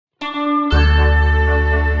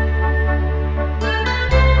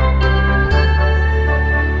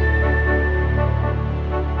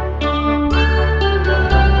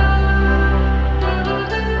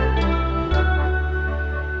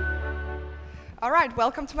All right,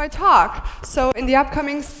 welcome to my talk. So in the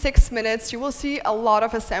upcoming 6 minutes, you will see a lot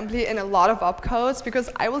of assembly and a lot of opcodes because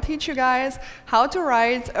I will teach you guys how to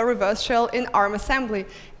write a reverse shell in ARM assembly.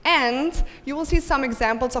 And you will see some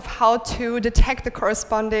examples of how to detect the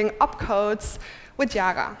corresponding opcodes with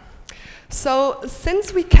Yara. So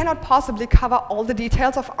since we cannot possibly cover all the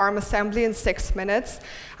details of ARM assembly in 6 minutes,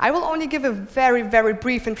 I will only give a very, very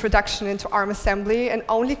brief introduction into ARM assembly and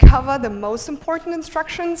only cover the most important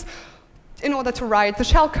instructions in order to write the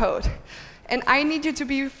shellcode. And I need you to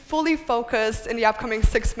be fully focused in the upcoming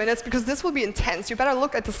 6 minutes because this will be intense. You better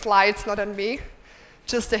look at the slides, not at me.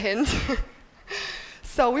 Just a hint.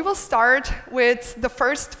 So we will start with the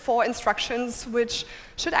first 4 instructions, which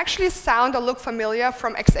should actually sound or look familiar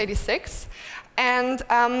from x86. And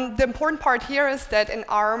the important part here is that in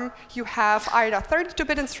ARM, you have either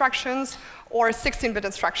 32-bit instructions or 16-bit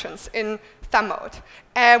instructions in thumb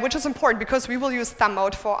mode, which is important because we will use thumb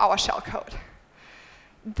mode for our shellcode.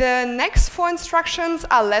 The next 4 instructions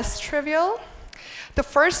are less trivial. The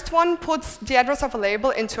first one puts the address of a label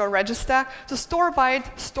into a register. The store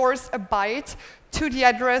byte stores a byte to the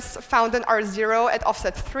address found in R0 at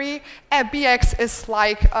offset 3. BX is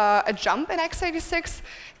like a jump in x86,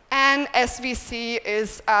 and SVC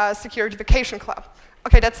is a security vacation club.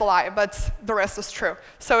 OK, that's a lie, but the rest is true.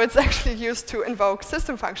 So it's actually used to invoke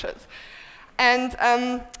system functions.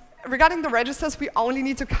 And regarding the registers, we only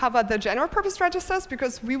need to cover the general purpose registers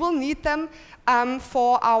because we will need them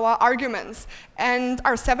for our arguments. And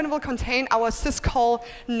R7 will contain our syscall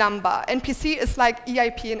number. And PC is like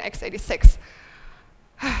EIP in x86.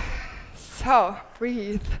 So,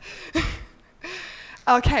 breathe.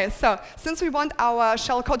 OK, so since we want our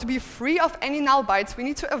shellcode to be free of any null bytes, we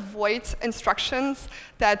need to avoid instructions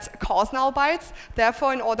that cause null bytes.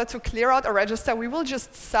 Therefore, in order to clear out a register, we will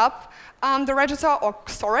just sub the register or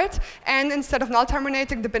store it. And instead of null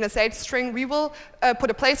terminating the bin_8 string, we will put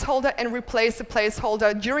a placeholder and replace the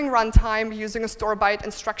placeholder during runtime using a store byte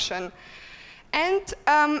instruction. And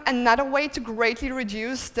another way to greatly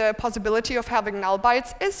reduce the possibility of having null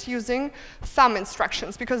bytes is using thumb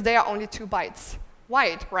instructions, because they are only 2 bytes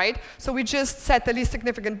wide, right? So we just set the least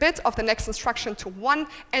significant bit of the next instruction to 1,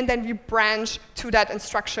 and then we branch to that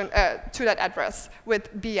instruction, to that address with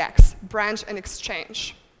BX, branch and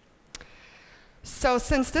exchange. So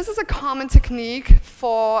since this is a common technique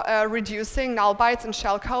for reducing null bytes in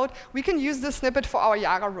shellcode, we can use this snippet for our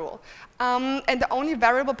Yara rule. And the only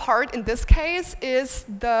variable part in this case is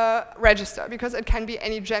the register, because it can be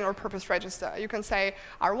any general purpose register. You can say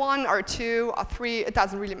R1, R2, R3, it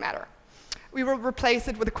doesn't really matter. We will replace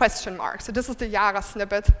it with a question mark. So this is the Yara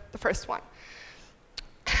snippet, the first one.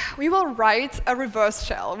 We will write a reverse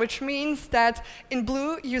shell, which means that in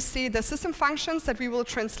blue, you see the system functions that we will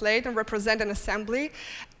translate and represent in assembly.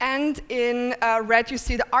 And in red, you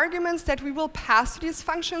see the arguments that we will pass to these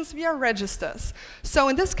functions via registers. So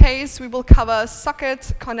in this case, we will cover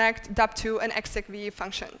socket, connect, dub2, and execv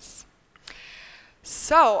functions.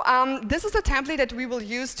 So this is a template that we will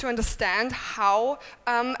use to understand how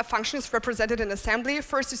a function is represented in assembly.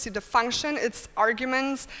 First, you see the function, its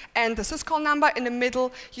arguments, and the syscall number. In the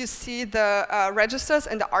middle, you see the registers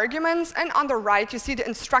and the arguments. And on the right, you see the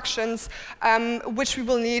instructions, which we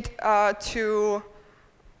will need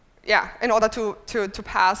in order to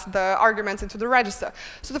pass the arguments into the register.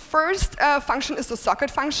 So the first function is the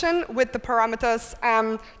socket function with the parameters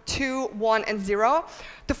 2, 1, and 0.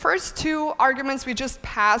 The first 2 arguments we just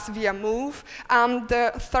pass via move.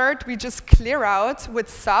 The third we just clear out with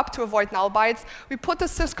sub to avoid null bytes. We put the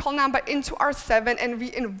syscall number into R7 and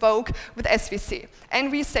we invoke with SVC.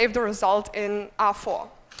 And we save the result in R4.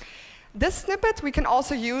 This snippet we can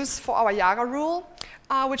also use for our Yara rule,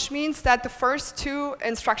 which means that the first 2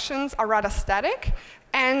 instructions are rather static.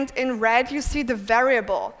 And in red, you see the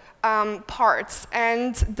variable parts.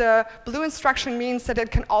 And the blue instruction means that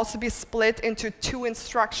it can also be split into 2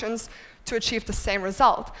 instructions to achieve the same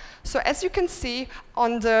result. So as you can see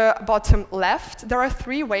on the bottom left, there are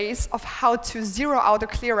 3 ways of how to zero out or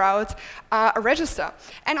clear out a register.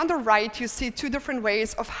 And on the right, you see 2 different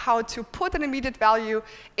ways of how to put an immediate value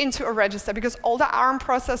into a register, because older ARM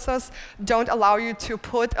processors don't allow you to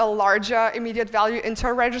put a larger immediate value into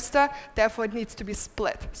a register. Therefore, it needs to be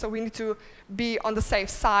split. So we need to be on the safe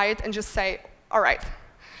side and just say, all right.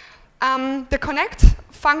 The connect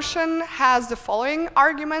function has the following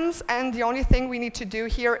arguments, and the only thing we need to do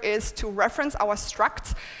here is to reference our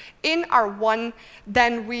struct in R1,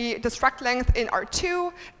 then the struct length in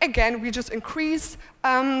R2. Again, we just increase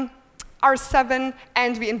R7,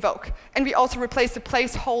 and we invoke. And we also replace the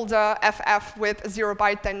placeholder FF with a 0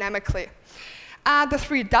 byte dynamically. The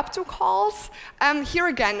 3 dub2 calls. Here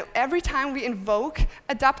again, every time we invoke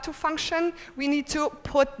a dub2 function, we need to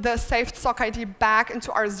put the saved sock ID back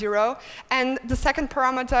into R0. And the second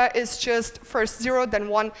parameter is just first 0, then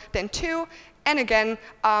 1, then 2. And again,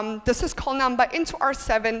 the syscall number into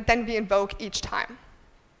R7, then we invoke each time.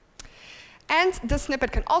 And the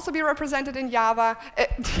snippet can also be represented in Yara.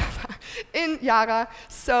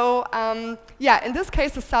 So yeah, in this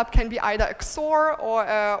case, the sub can be either a XOR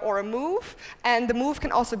or a move. And the move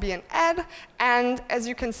can also be an add. And as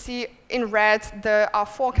you can see in red, the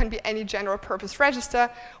R4 can be any general purpose register,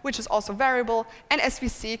 which is also variable. And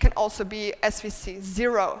SVC can also be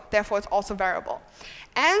SVC0. Therefore, it's also variable.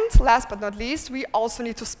 And last but not least, we also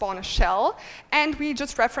need to spawn a shell. And we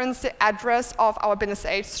just reference the address of our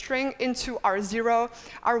 -8 string into R0.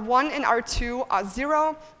 R1 and R2 are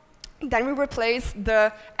 0. Then we replace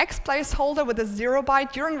the X placeholder with a 0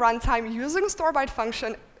 byte during runtime using a store byte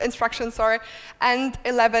function instruction, and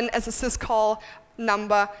 11 as a syscall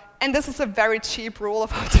number. And this is a very cheap rule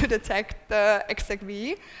of how to detect the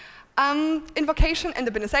execv. Invocation and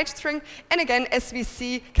the -8 string, and again,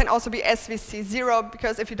 SVC can also be SVC0,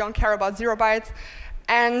 because if you don't care about 0 bytes,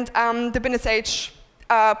 and the -8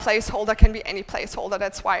 placeholder can be any placeholder.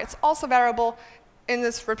 That's why it's also variable, and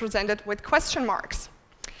is represented with question marks.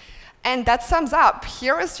 And that sums up.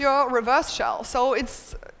 Here is your reverse shell. So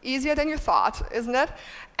it's easier than you thought, isn't it?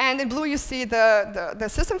 And in blue, you see the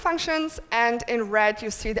system functions, and in red, you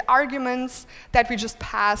see the arguments that we just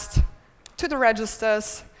passed to the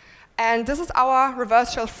registers. And this is our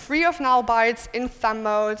reverse shell free of null bytes in thumb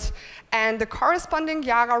mode. And the corresponding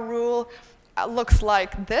Yara rule looks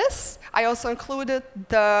like this. I also included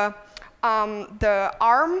the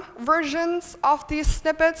ARM versions of these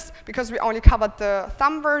snippets, because we only covered the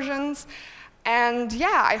thumb versions. And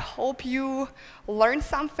yeah, I hope you learned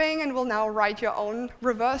something and will now write your own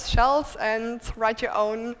reverse shells and write your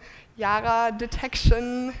own Yara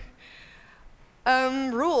detection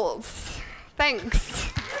rules. Thanks.